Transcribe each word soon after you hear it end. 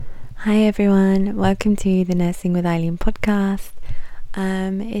Hi everyone, welcome to the Nursing with Eileen podcast.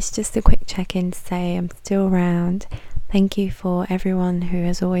 It's just a quick check-in to say I'm still around. Thank you for everyone who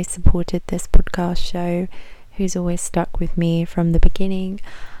has always supported this podcast show, who's always stuck with me from the beginning.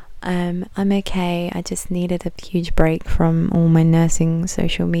 I'm okay. I just needed a huge break from all my nursing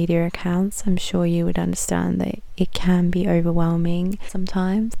social media accounts. I'm sure you would understand that it can be overwhelming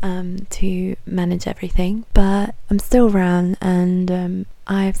sometimes to manage everything, but I'm still around, and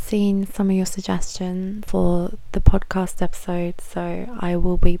I've seen some of your suggestions for the podcast episodes, so I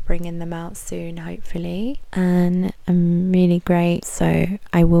will be bringing them out soon, hopefully, and I'm really great, so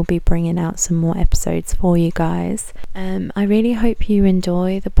I will be bringing out some more episodes for you guys. I really hope you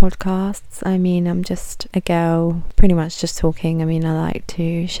enjoy the podcasts. I mean, I'm just a girl pretty much just talking. I mean, I like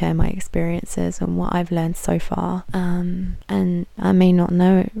to share my experiences and what I've learned so far, and I may not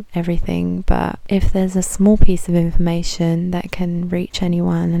know everything, but if there's a small piece of information that can reach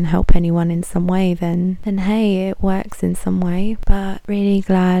anyone and help anyone in some way, then hey, it works in some way. But really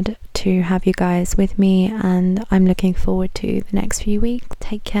glad to have you guys with me, and I'm looking forward to the next few weeks.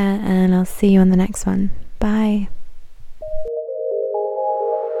 Take care, and I'll see you on the next one. Bye.